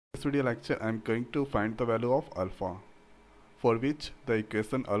this video lecture I am going to find the value of alpha, for which the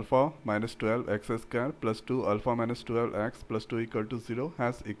equation alpha minus 12x square plus 2 alpha minus 12x plus 2 equal to 0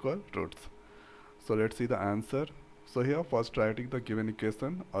 has equal roots. So let's see the answer. So here first writing the given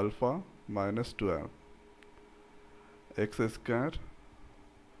equation alpha minus 12 x square,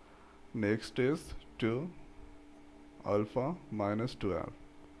 next is 2 alpha minus 12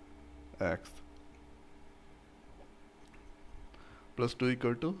 x plus 2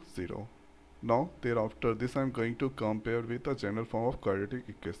 equal to 0. Now thereafter this I am going to compare with the general form of quadratic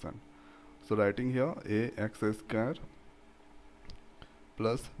equation. So writing here ax square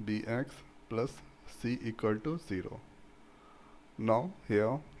plus bx plus c equal to 0. Now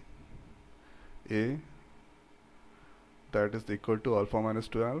here a, that is equal to alpha minus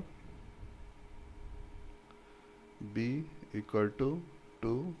 12, b equal to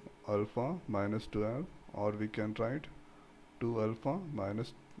 2 alpha minus 12, or we can write 2 alpha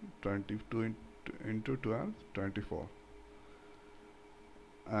minus 22 into 12, 24,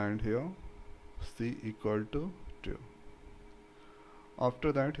 and here c equal to 2.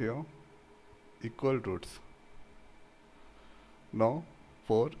 After that here equal roots. Now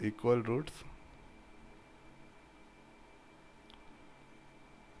for equal roots,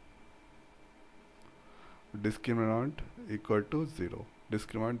 discriminant equal to 0.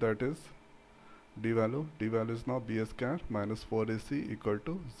 Discriminant, that is d value is now b square minus 4ac equal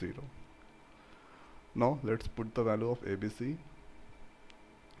to 0. Now let's put the value of abc.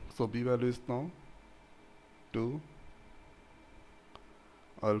 So b value is now 2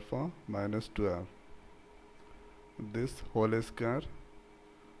 alpha minus 12, this whole square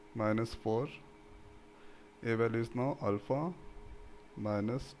minus 4, a value is now alpha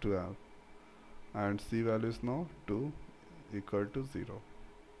minus 12, and c value is now 2 equal to 0.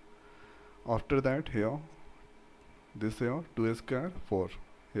 After that here this here 2 square 4,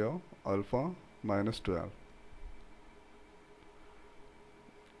 here alpha minus 12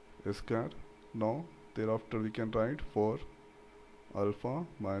 square. Now thereafter we can write 4 alpha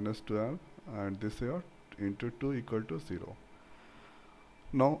minus 12 and this here into 2 equal to 0.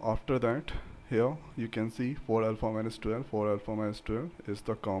 Now after that here you can see 4 alpha minus 12, 4 alpha minus 12 is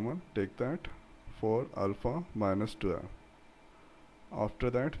the common, take that 4 alpha minus 12. After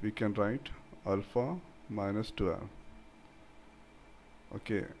that we can write alpha minus 12.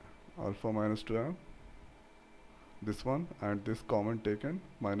 Okay, alpha minus 12, this one, and this common taken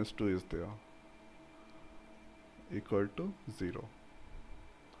minus 2 is there, equal to 0.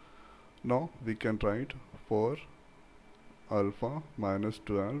 Now we can write 4 alpha minus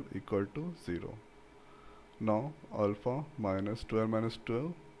 12 equal to 0. Now alpha minus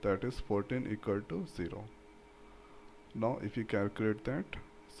 12, that is 14 equal to 0. Now if you calculate that,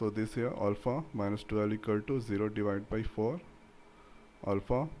 so this here alpha minus 12 equal to 0 divided by 4,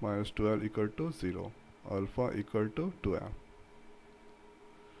 alpha minus 12 equal to 0, alpha equal to 12.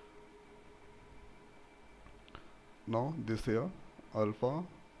 Now this here alpha,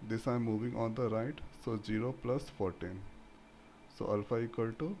 this I am moving on the right, so 0 plus 14, so alpha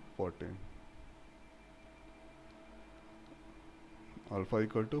equal to 14, alpha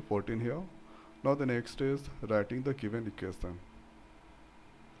equal to 14 here. Now the next is writing the given equation.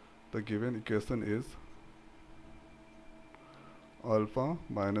 The given equation is alpha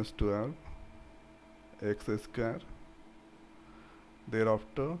minus 12 x square,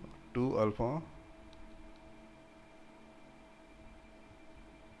 thereafter 2 alpha,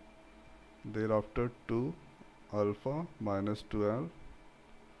 thereafter 2 alpha minus 12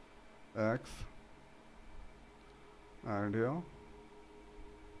 x, and here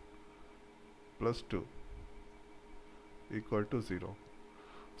plus 2 equal to 0.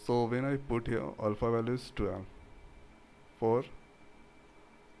 So when I put here alpha value is 12, for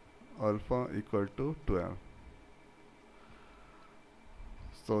alpha equal to 12,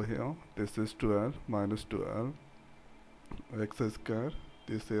 so here this is 12 minus 12 x square,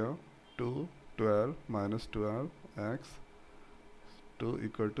 this here 2 12 minus 12 x, 2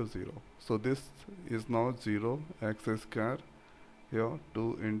 equal to 0. So this is now 0 x square, here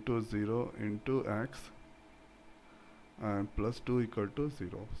 2 into 0 into x, and plus 2 equal to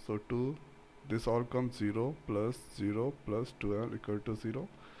 0. So 2, this all comes 0 plus 12 equal to 0.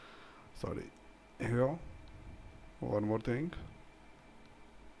 Sorry, here one more thing,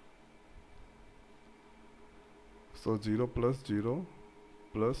 so 0 plus 0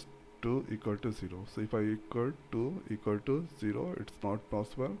 plus 2 equal to 0. So if I equal 2 equal to 0, it's not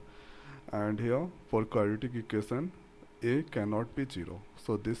possible. And here for quadratic equation a cannot be 0,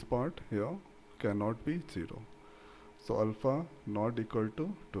 so this part here cannot be 0, so alpha not equal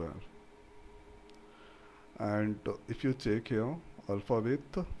to 12. And if you check here, alpha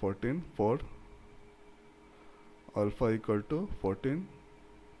with 14 for alpha equal to 14.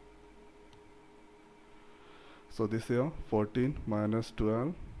 So this here 14 minus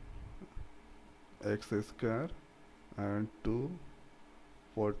 12 x square and 2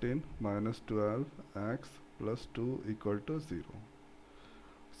 14 minus 12 x plus 2 equal to 0.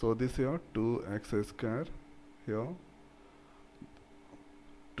 So this here 2x square, here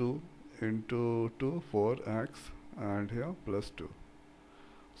 2 into 2 4x, and here plus 2.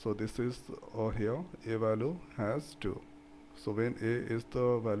 So this is here a value has 2. So when a is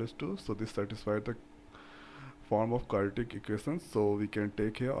the value is 2, so this satisfies the form of quadratic equation. So we can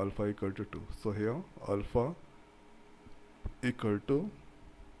take here alpha equal to 2. So here alpha equal to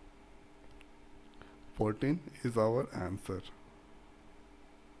 14 is our answer.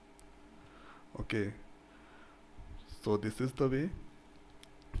 Okay, so this is the way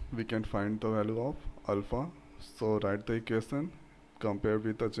we can find the value of alpha. So write the equation, compare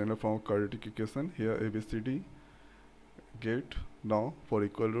with the general form of quadratic equation. Here ABCD get. Now for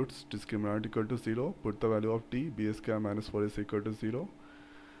equal roots, discriminant equal to 0, put the value of t, b square minus 4ac equal to 0.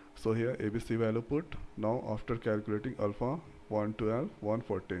 So here ABC value put. Now after calculating alpha 112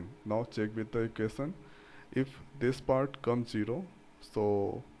 114, now check with the equation. If this part comes 0,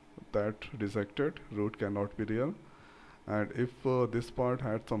 so that rejected, root cannot be real. And if this part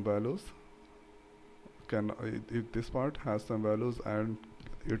had some values, if this part has some values and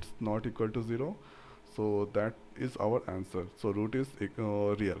it's not equal to 0, so that is our answer. So root is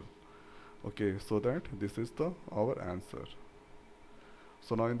real. Okay, so that this is the our answer.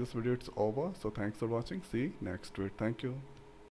 So now in this video it's over. So thanks for watching. See you next week. Thank you.